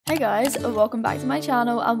Hey guys, welcome back to my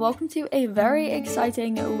channel and welcome to a very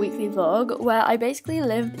exciting weekly vlog where I basically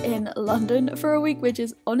lived in London for a week, which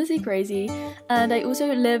is honestly crazy, and I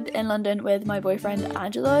also lived in London with my boyfriend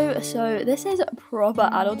Angelo, so this is proper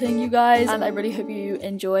adulting, you guys, and I really hope you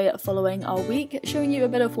enjoy following our week, showing you a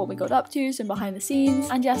bit of what we got up to, some behind the scenes,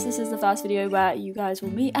 and yes, this is the first video where you guys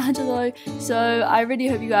will meet Angelo, so I really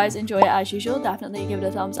hope you guys enjoy it as usual. Definitely give it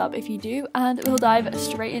a thumbs up if you do, and we'll dive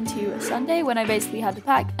straight into Sunday when I basically had to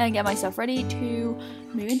pack and get myself ready to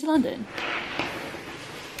move into London.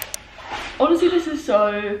 Honestly, this is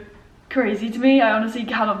so crazy to me. I honestly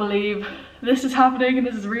cannot believe this is happening and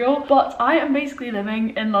this is real, but I am basically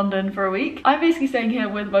living in London for a week. I'm basically staying here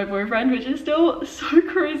with my boyfriend, which is still so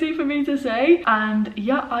crazy for me to say, and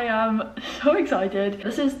yeah, I am so excited.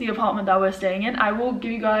 This is the apartment that we're staying in. I will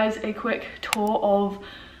give you guys a quick tour of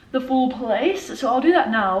the full place, so I'll do that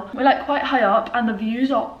now. We're like quite high up and the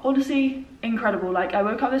views are honestly incredible. Like, I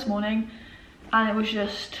woke up this morning and it was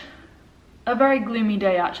just a very gloomy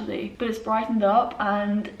day actually, but it's brightened up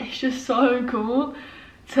and it's just so cool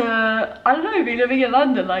to, I don't know, be living in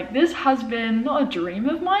London. Like, this has been not a dream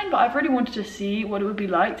of mine, but I've really wanted to see what it would be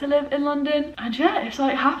like to live in London, and yeah, it's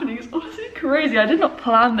like happening. It's honestly crazy. I did not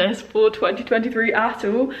plan this for 2023 at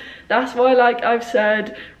all. That's why, like I've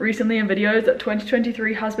said recently in videos, that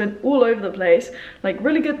 2023 has been all over the place. Like,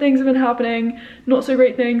 really good things have been happening, not so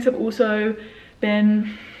great things have also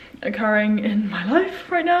been occurring in my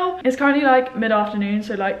life right now. It's currently like mid-afternoon,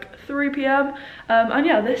 so like 3 p.m. And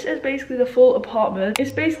yeah, this is basically the full apartment.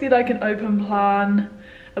 It's basically like an open plan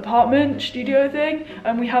apartment studio thing,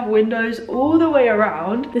 and we have windows all the way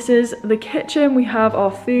around. This is the kitchen. We have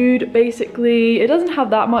our food. Basically, it doesn't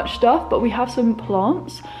have that much stuff, but we have some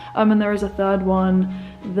plants, and there is a third one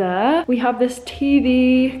there. We have this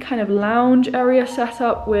TV kind of lounge area set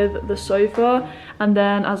up with the sofa, and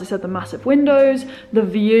then, as I said, the massive windows, the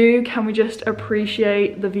view. Can we just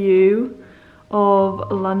appreciate the view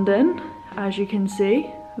of London? As you can see,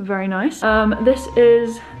 very nice. This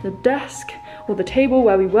is the desk or the table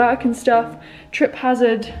where we work and stuff. Trip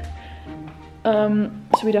hazard,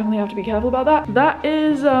 so we definitely have to be careful about that. That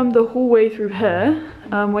is the hallway through here,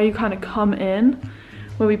 where you kind of come in,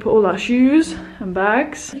 where we put all our shoes and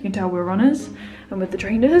bags. You can tell we're runners and with the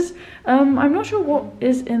trainers. I'm not sure what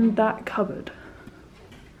is in that cupboard.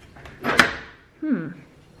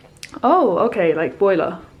 Oh, okay, like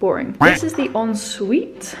boiler, boring. This is the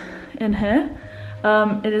ensuite in here.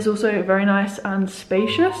 It is also very nice and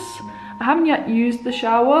spacious. I haven't yet used the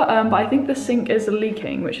shower, but I think the sink is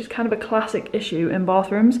leaking, which is kind of a classic issue in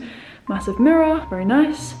bathrooms. Massive mirror, very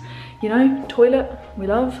nice. You know, toilet, we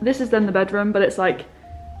love. This is then the bedroom, but it's like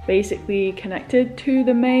basically connected to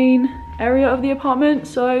the main area of the apartment.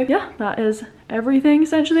 So yeah, that is everything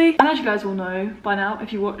essentially. And as you guys will know by now,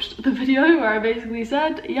 if you watched the video where I basically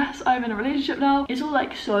said, yes, I'm in a relationship now, it's all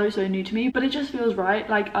like so new to me, but it just feels right.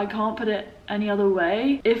 Like, I can't put it any other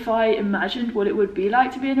way. If I imagined what it would be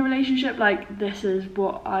like to be in a relationship, like, this is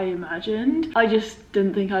what I imagined. I just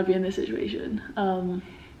didn't think I'd be in this situation.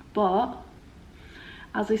 But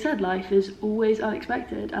as I said, life is always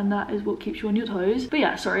unexpected, and that is what keeps you on your toes. But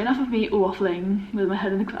yeah, sorry, enough of me waffling with my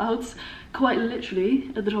head in the clouds, quite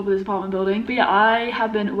literally at the top of this apartment building. But yeah, I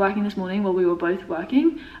have been working this morning while we were both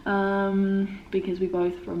working, because we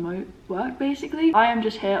both remote work basically. I am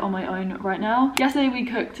just here on my own right now. Yesterday we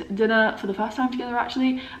cooked dinner for the first time together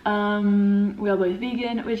actually. We are both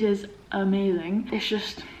vegan, which is amazing. It's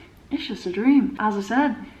just a dream, as I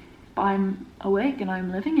said, but I'm awake and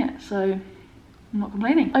I'm living it, so I'm not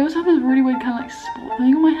complaining. I also have this really weird kind of like spot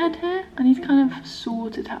thing on my head here. I need to kind of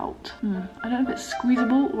sort it out. I don't know if it's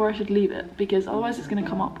squeezable or I should leave it, because otherwise it's gonna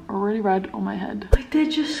come up really red on my head. I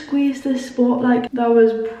did just squeeze this spot. Like, that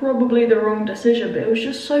was probably the wrong decision, but it was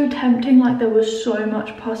just so tempting. Like, there was so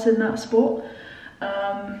much pus in that spot.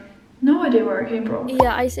 No idea where it came from.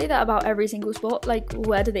 Yeah, I say that about every single spot, like,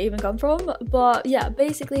 where did it even come from? But yeah,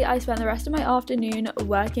 basically I spent the rest of my afternoon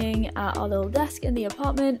working at our little desk in the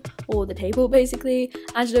apartment, or the table basically.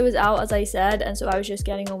 Angelo was out, as I said, and so I was just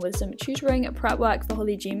getting on with some tutoring prep work for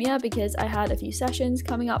Holy because I had a few sessions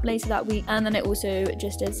coming up later that week, and then I also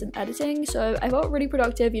just did some editing, so I felt really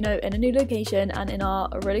productive, you know, in a new location and in our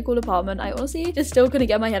really cool apartment. I honestly just still couldn't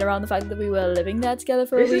get my head around the fact that we were living there together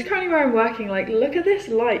for a week. This is currently where I'm working. Like, look at this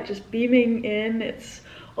light just beaming in. It's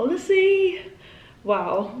honestly,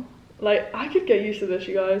 wow, like, I could get used to this,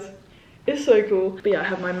 you guys. It's so cool. But yeah, I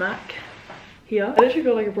have my Mac here. I literally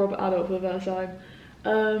feel like a proper adult for the first time.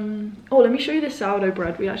 Oh, let me show you this sourdough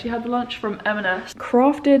bread. We actually had the lunch from M&S.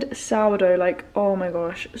 Crafted sourdough, like, oh my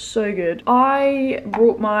gosh, so good. I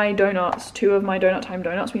brought my donuts, 2 of my Donut Time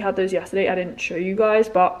donuts. We had those yesterday. I didn't show you guys,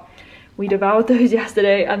 but We devoured those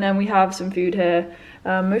yesterday, and then we have some food here.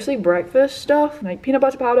 Mostly breakfast stuff, like peanut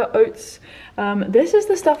butter powder, oats. This is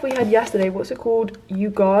the stuff we had yesterday. What's it called?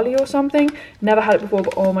 Angolly or something? Never had it before,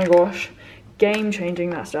 but oh my gosh. Game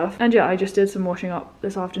changing, that stuff. And yeah, I just did some washing up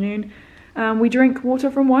this afternoon. We drink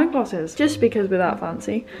water from wine glasses, just because we're that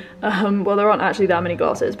fancy. Well, there aren't actually that many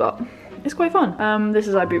glasses, but it's quite fun. This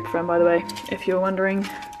is ibuprofen, by the way, if you're wondering.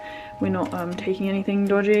 We're not taking anything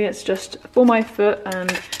dodgy. It's just for my foot,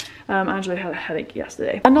 and Angela had a headache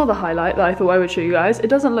yesterday. Another highlight that I thought I would show you guys. It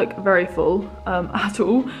doesn't look very full at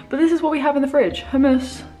all, but this is what we have in the fridge.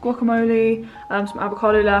 Hummus, guacamole, some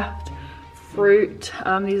avocado left, fruit.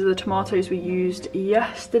 These are the tomatoes we used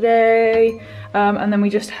yesterday. And then we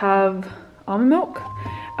just have almond milk,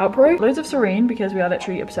 Alpro, loads of Serene because we are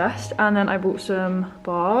literally obsessed. And then I bought some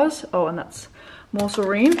bars. Oh, and that's more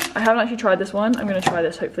Serene. I haven't actually tried this one. I'm gonna try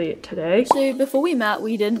this hopefully today. So before we met,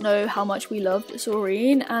 we didn't know how much we loved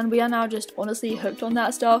Serene, and we are now just honestly hooked on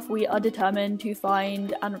that stuff. We are determined to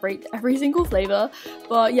find and rate every single flavor.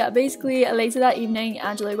 But yeah, basically later that evening,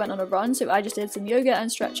 Angelo went on a run, so I just did some yoga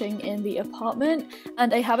and stretching in the apartment.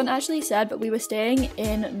 And I haven't actually said, but we were staying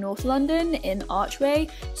in North London in Archway,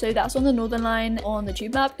 so that's on the Northern Line on the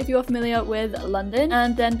tube map if you're familiar with London.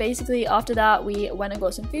 And then basically after that, we went and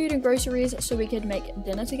got some food and groceries so we could make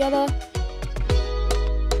dinner together.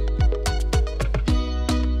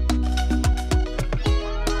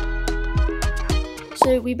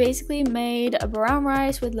 So we basically made a brown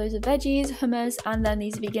rice with loads of veggies, hummus, and then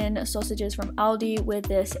these vegan sausages from Aldi with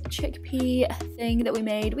this chickpea thing that we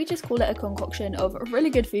made. We just call it a concoction of really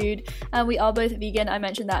good food, and we are both vegan. I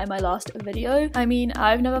mentioned that in my last video. I mean,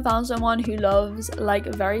 I've never found someone who loves like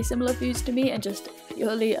very similar foods to me and just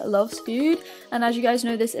purely loves food. And as you guys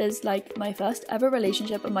know, this is like my first ever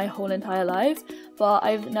relationship in my whole entire life, but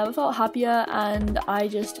I've never felt happier, and I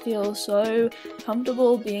just feel so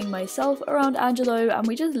comfortable being myself around Angelo, and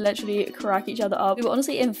we just literally crack each other up. We were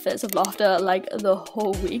honestly in fits of laughter like the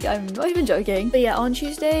whole week. I'm not even joking. But yeah, on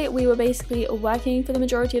Tuesday we were basically working for the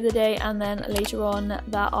majority of the day, and then later on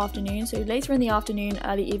that afternoon, so later in the afternoon,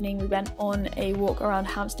 early evening, we went on a walk around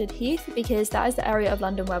Hampstead Heath because that is the area of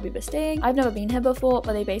London where we were staying. I've never been here before,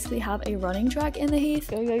 but they basically have a running track in the Heath.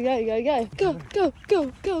 Go, go, go, go, go, go, go,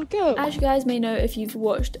 go, go, go. As you guys may know if you've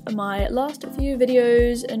watched my last few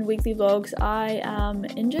videos and weekly vlogs, I am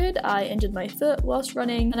injured. I injured my foot whilst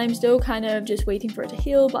running, and I'm still kind of just waiting for it to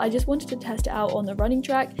heal, but I just wanted to test it out on the running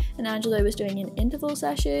track, and Angelo was doing an interval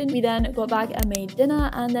session. We then got back and made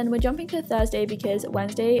dinner, and then we're jumping to Thursday because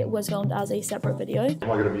Wednesday was filmed as a separate video. Am I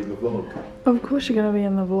going to be in the vlog? Of course you're going to be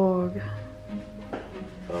in the vlog.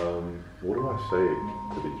 What do I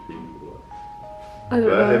say to these people? I don't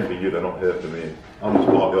know. They're here for you, they're not here for me. I'm just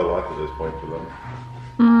part of your life at this point for them.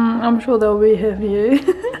 I'm sure they'll be here for you.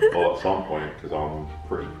 Well, at some point, because I'm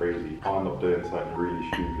pretty crazy. I'm not doing something really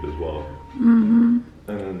stupid as well. And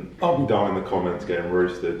then I'll be down in the comments getting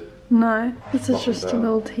roasted. No, this is just a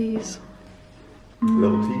little tease.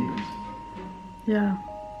 Little tease? Yeah.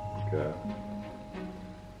 Okay.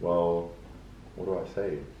 Well, what do I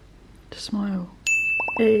say? Just smile.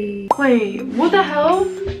 Hey. Wait, what the hell?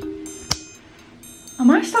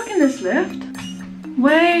 Am I stuck in this lift?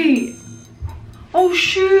 Wait. Oh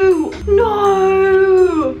shoot!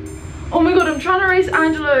 No! Oh my god, I'm trying to race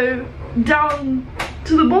Angelo down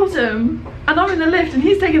to the bottom, and I'm in the lift and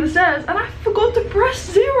he's taking the stairs, and I forgot to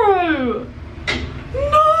press 0!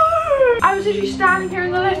 No! I was literally standing here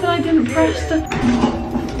in the lift and I didn't press the...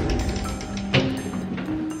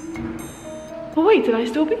 Oh wait, did I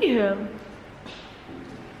still be here?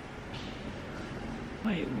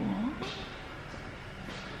 Wait, what?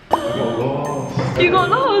 I got lost. You got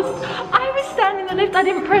lost? I was standing in the lift, I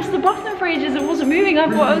didn't press the button for ages, it wasn't moving, I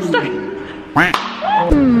thought I was stuck.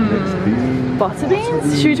 Butter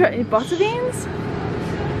beans? Should we try butter beans?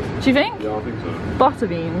 Do you think? Yeah, I think so. Butter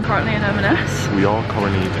beans. Currently in M&S. We are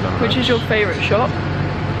currently in M&S. Which is your favourite shop?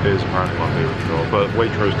 It is apparently my favourite shop, but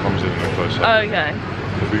Waitrose comes in the close second. Oh, okay.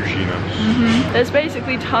 The boushiness. There's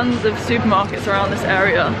basically tons of supermarkets around this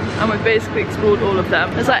area, and we've basically explored all of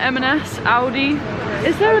them. There's like M&S, Aldi.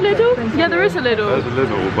 Is there a Lidl? Yeah, there is a Lidl. There's a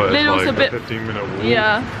Lidl, but Lidl's it's like a bit... 15-minute walk.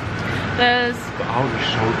 Yeah. There's... The Aldi's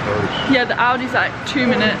so close. Yeah, the Aldi's like 2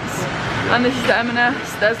 minutes. And this is the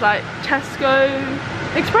M&S. There's like Tesco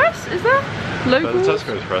Express, is there? Local? There's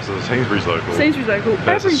Tesco Express, there's a Sainsbury's local. Sainsbury's local,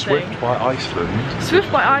 there's everything. a Swift by Iceland.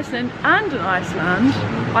 Swift by Iceland and an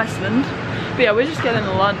Iceland. But yeah, we're just getting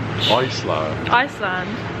a lunch. Iceland. Iceland.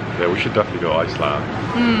 Yeah, we should definitely go to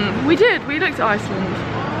Iceland. We did, we looked at Iceland.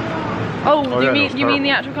 Oh, yeah, you mean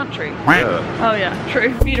the actual country? Yeah. Oh yeah,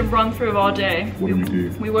 true. We need a run through of our day. What did we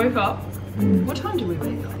do? We woke up, What time did we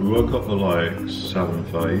wake up? We woke up at like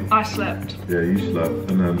 7:30. I slept. Yeah, you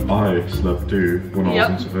slept, and then I slept too when I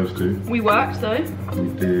wasn't supposed to. We worked though. We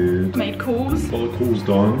did. Made calls. Got the calls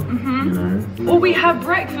done, you know. Or we had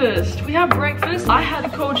breakfast. We had breakfast. I had a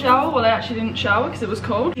cold shower. Well, I actually didn't shower because it was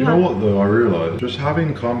cold. You know what though, I realised just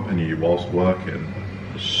having company whilst working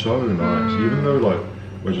is so nice. Even though like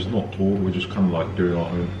we're just not talking, we're just kind of like doing our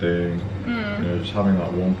own thing. You know, just having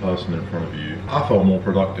like one person in front of you. I felt more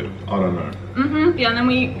productive. I don't know. Yeah, and then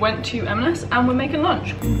we went to M&S and we're making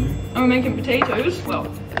lunch. And we're making potatoes. Well,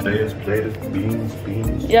 Potatoes,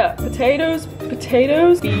 beans. yeah, potatoes,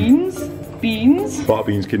 beans, Butter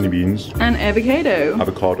beans, kidney beans. and avocado.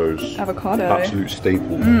 Avocados. Avocado. Absolute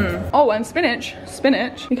staple. Oh, and spinach.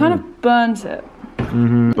 Spinach. We kind of burnt it.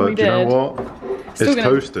 But do you know what? It's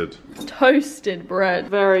toasted. Toasted bread.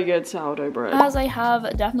 Very good sourdough bread. As I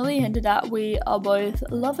have definitely hinted at, we are both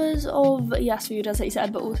lovers of yes food, as I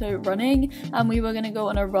said, but also running, and we were gonna go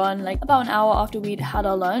on a run like about an hour after we'd had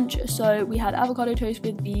our lunch. So we had avocado toast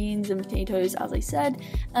with beans and potatoes, as I said,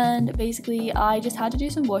 and basically I just had to do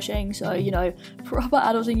some washing, so you know, proper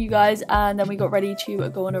adulting, you guys. And then we got ready to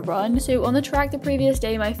go on a run. So on the track the previous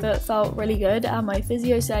day, my foot felt really good, and my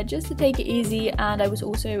physio said just to take it easy, and I was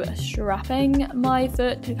also strapping my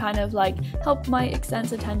foot to kind of like help my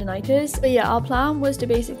extensor tendonitis. But yeah, our plan was to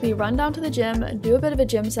basically run down to the gym, do a bit of a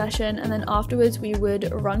gym session, and then afterwards we would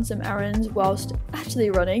run some errands whilst actually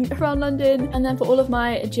running around London. And then for all of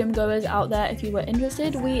my gym goers out there, if you were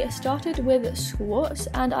interested, we started with squats,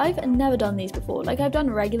 and I've never done these before. Like, I've done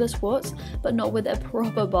regular squats but not with a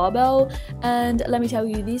proper barbell, and let me tell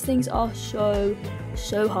you, these things are so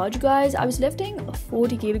hard, you guys. I was lifting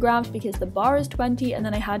 40 kilograms because the bar is 20, and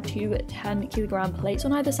then I had two 10-kilogram plates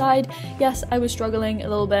on either side. Yes, I was struggling a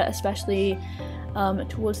little bit, especially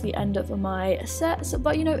towards the end of my sets,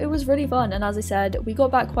 but you know, it was really fun. And as I said, we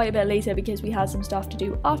got back quite a bit later because we had some stuff to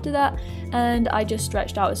do after that, and I just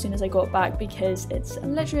stretched out as soon as I got back because it's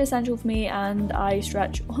literally essential for me, and I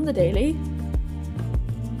stretch on the daily.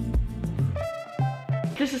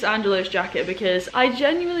 This is Angelo's jacket because I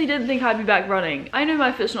genuinely didn't think I'd be back running. I know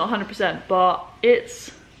my foot's not 100%, but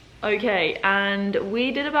it's okay. And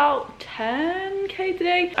we did about 10k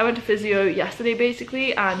today. I went to physio yesterday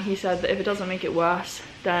basically, and he said that if it doesn't make it worse,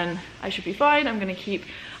 then I should be fine. I'm gonna keep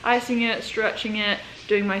icing it, stretching it,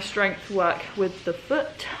 doing my strength work with the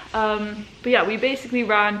foot. But yeah, we basically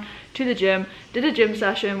ran to the gym, did a gym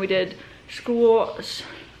session. We did squats,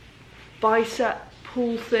 bicep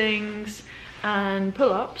pull things, and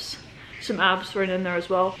pull-ups, some abs thrown in there as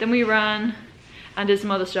well. Then we ran and did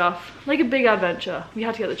some other stuff, like a big adventure. We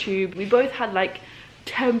had to get the tube. We both had like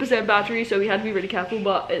 10% battery, so we had to be really careful,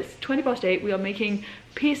 but it's 8:20. We are making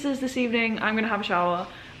pizzas this evening. I'm gonna have a shower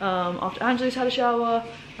after Angela's had a shower.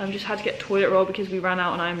 Just had to get toilet roll because we ran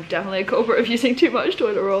out, and I'm definitely a culprit of using too much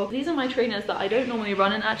toilet roll. These are my trainers that I don't normally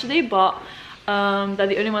run in actually, but they're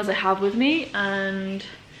the only ones I have with me. And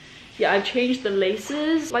yeah, I've changed the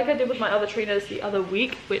laces like I did with my other trainers the other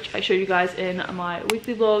week, which I showed you guys in my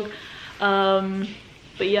weekly vlog.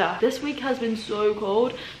 But yeah, this week has been so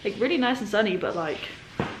cold, like really nice and sunny, but like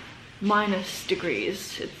minus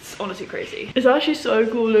degrees. It's honestly crazy. It's actually so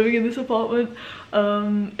cool living in this apartment.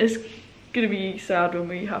 It's gonna be sad when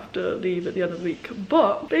we have to leave at the end of the week,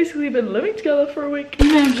 but basically been living together for a week.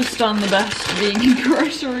 You may have just done the best being a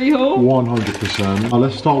grocery haul. 100%.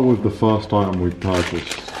 Let's start with the first item we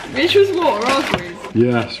purchased. Which was what? Raspberries?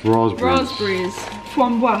 Yes, raspberries. Raspberries.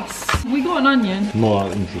 Framboise. We got an onion. Not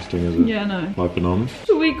that interesting, is it? Yeah, no. Like bananas.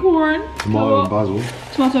 Sweet corn. Tomato and basil.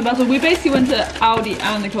 Tomato and basil. We basically went to Aldi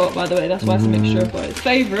and the Co-op, by the way. That's why it's a mixture of both.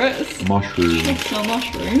 Favourites. Mushrooms. No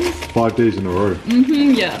mushrooms. 5 days in a row.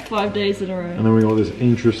 Yeah, 5 days in a row. And then we got this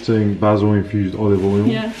interesting basil infused olive oil.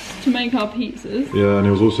 Yes, to make our pizzas. Yeah, and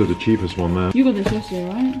it was also the cheapest one there. You got this yesterday,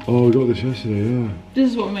 right? Oh, we got this yesterday, yeah.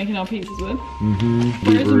 This is what we're making our pizzas with.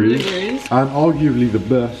 Blueberries. And arguably the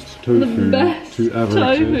best tofu to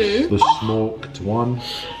ever exist. The smoked one.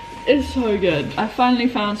 It's so good. I finally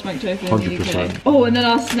found smoked tofu in the 100%. UK. Oh, and then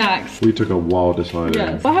our snacks. We took a while deciding.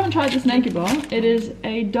 Yes. I haven't tried this naked bar. It is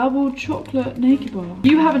a double chocolate naked bar.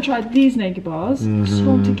 You haven't tried these naked bars.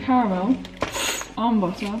 Salted caramel, almond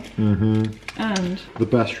butter, and the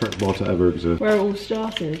best Trek bar to ever exist. Where it all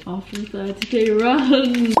started after the 30k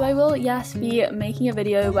run. So I will, yes, be making a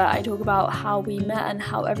video where I talk about how we met and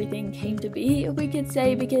how everything came to be, we could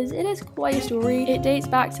say, because it is quite a story. It dates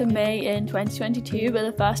back to May in 2022, but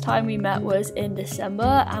the first time we met was in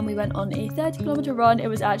December, and we went on a 30km run. It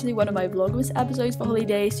was actually one of my Vlogmas episodes for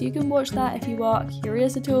holiday, so you can watch that if you are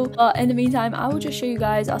curious at all. But in the meantime, I will just show you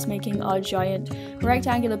guys us making our giant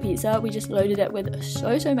rectangular pizza. We just loaded it with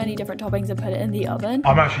so many different toppings and put it in the oven.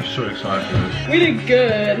 I'm actually so excited for this. We did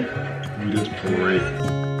good. We did great.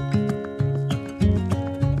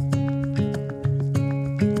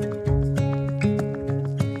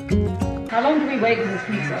 How long do we wait for this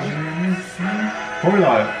pizza? Probably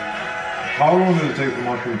like, how long does it take the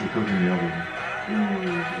mushroom to cook in the oven?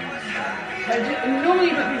 Normally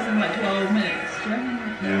you put pizza in like 12 minutes, do you reckon?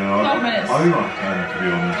 Yeah, 12 minutes. I think like 10 to be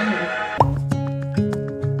honest. Okay.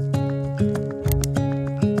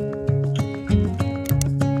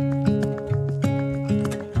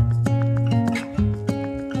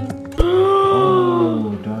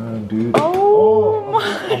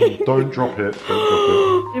 Don't drop it, don't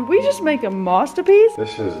drop Did we just make a masterpiece? it.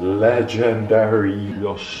 This is legendary.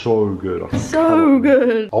 You're so good. So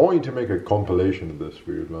good. I want you to make a compilation of this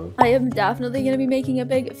food, man. I am definitely going to be making a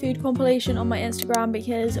big food compilation on my Instagram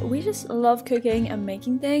because we just love cooking and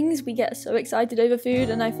making things. We get so excited over food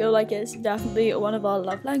and I feel like it's definitely one of our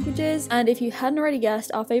love languages. And if you hadn't already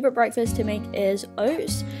guessed, our favourite breakfast to make is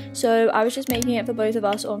oats. So I was just making it for both of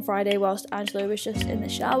us on Friday whilst Angelo was just in the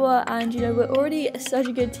shower, and you know, we're already such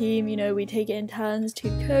a good team. You know, we take it in turns to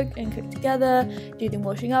cook and cook together, do the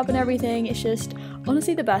washing up and everything. It's just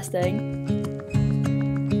honestly the best thing.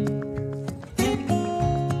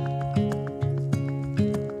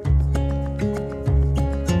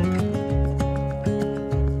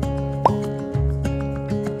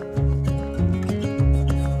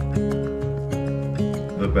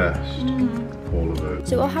 The best. All of it.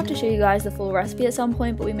 So I'll have to show you guys the full recipe at some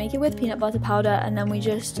point, but we make it with peanut butter powder, and then we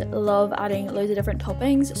just love adding loads of different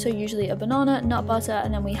toppings. So usually a banana, nut butter,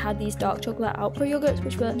 and then we had these dark chocolate Alpro yogurts,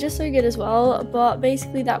 which were just so good as well. But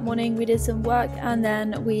basically that morning we did some work and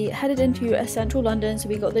then we headed into central London, so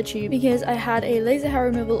we got the tube because I had a laser hair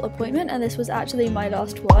removal appointment and this was actually my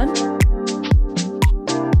last one.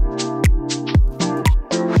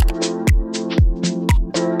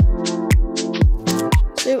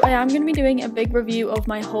 So I am going to be doing a big review of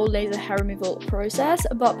my whole laser hair removal process,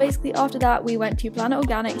 but basically after that we went to Planet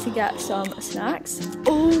Organic to get some snacks.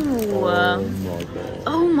 Oh my god.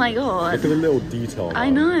 Oh my god. Look at the little detail. I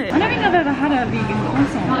know. I don't think I've ever had a vegan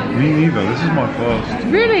croissant. Me neither. This is my first.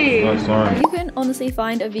 Really? First time. You can honestly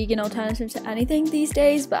find a vegan alternative to anything these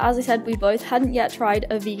days, but as I said, we both hadn't yet tried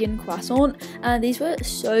a vegan croissant, and these were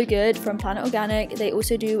so good from Planet Organic. They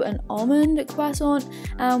also do an almond croissant,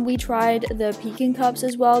 and we tried the pecan cups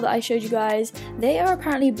as well that I showed you guys. They are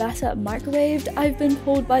apparently better microwaved, I've been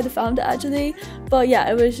told by the founder actually. But yeah,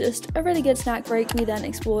 it was just a really good snack break. We then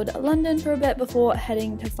explored London for a bit before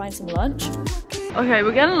heading to find some lunch. Okay,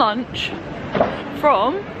 we're getting lunch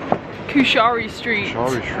from Kushari Street.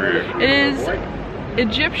 Kushari Street. It is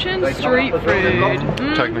Egyptian street food.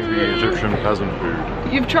 Technically Egyptian peasant food.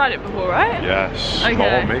 You've tried it before, right? Yes. Okay.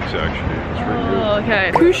 My mom makes it actually. It's really good. Oh,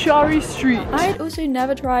 okay. Kushari Street. I'd also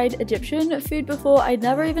never tried Egyptian food before. I'd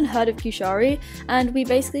never even heard of kushari, and we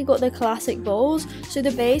basically got the classic bowls. So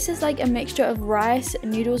the base is like a mixture of rice,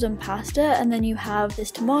 noodles and pasta, and then you have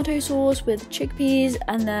this tomato sauce with chickpeas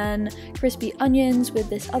and then crispy onions with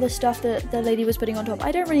this other stuff that the lady was putting on top.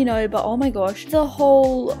 I don't really know, but oh my gosh, the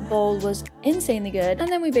whole bowl was insanely good.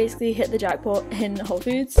 And then we basically hit the jackpot in Whole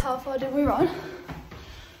Foods. How far did we run?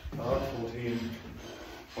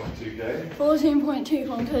 14.2k. 14.2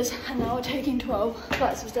 kilometers, and now we're taking 12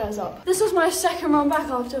 flights of stairs up. This was my second run back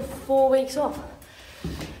after 4 weeks off.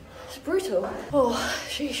 It's brutal. Oh,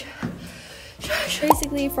 sheesh.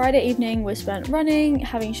 Basically, Friday evening was spent running,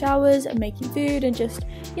 having showers, and making food, and just,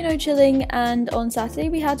 you know, chilling. And on Saturday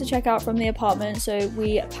we had to check out from the apartment, so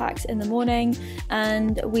we packed in the morning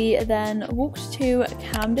and we then walked to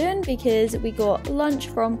Camden because we got lunch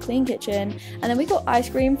from Clean Kitchen, and then we got ice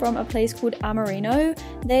cream from a place called Amarino.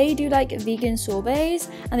 They do like vegan sorbets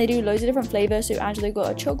and they do loads of different flavors. So Angelo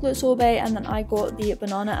got a chocolate sorbet and then I got the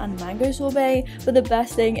banana and mango sorbet. But the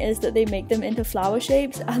best thing is that they make them into flower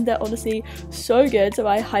shapes and they're honestly so good, so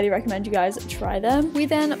I highly recommend you guys try them. We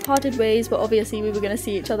then parted ways, but obviously we were going to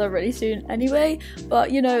see each other really soon anyway.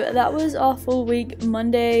 But you know, that was our full week,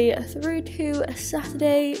 Monday through to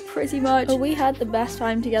Saturday pretty much. But we had the best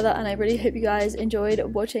time together and I really hope you guys enjoyed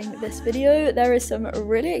watching this video. There is some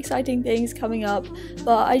really exciting things coming up,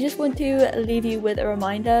 but I just want to leave you with a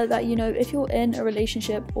reminder that, you know, if you're in a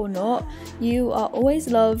relationship or not, you are always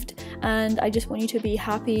loved, and I just want you to be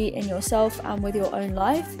happy in yourself and with your own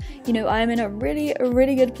life. You know, I am in a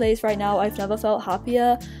really good place right now. I've never felt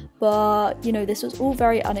happier, but you know, this was all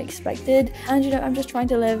very unexpected, and you know, I'm just trying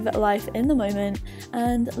to live life in the moment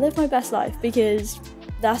and live my best life because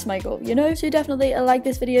that's my goal, you know. So definitely like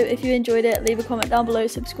this video if you enjoyed it, leave a comment down below,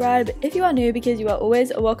 subscribe if you are new because you are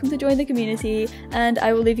always welcome to join the community, and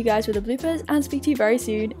I will leave you guys with the bloopers and speak to you very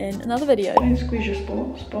soon in another video. Don't squeeze your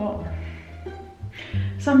spot.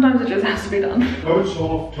 Sometimes it just has to be done. Coats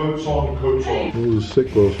off, coats on, coats on. It was a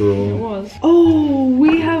sick grocery roll. It was. Oh,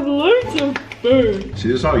 we have loads of food. See,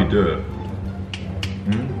 this is how you do it.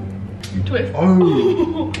 Twist.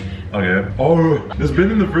 Oh. Okay. Oh, it's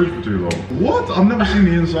been in the fridge for too long. What? I've never seen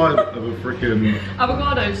the inside of a freaking...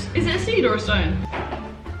 Avocados. Is it a seed or a stone?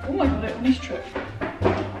 Oh my god, on this trip.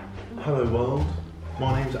 Hello world.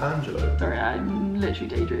 My name's Angelo. Sorry, I'm literally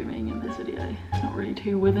daydreaming in this video. Not really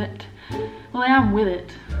too with it. Well, I am with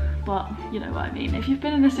it, but you know what I mean. If you've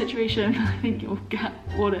been in this situation, I think you'll get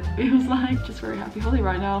what it feels like. Just very happy Holly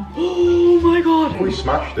right now. Oh my god. We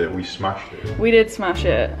smashed it, we smashed it. We did smash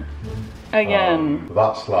it. Again.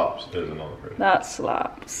 That slaps is another fridge. That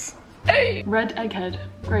slaps. Hey! Red egghead.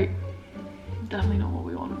 Great. Definitely not what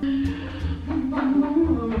we want.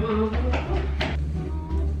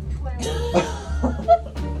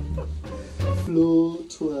 Floor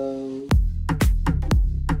 12.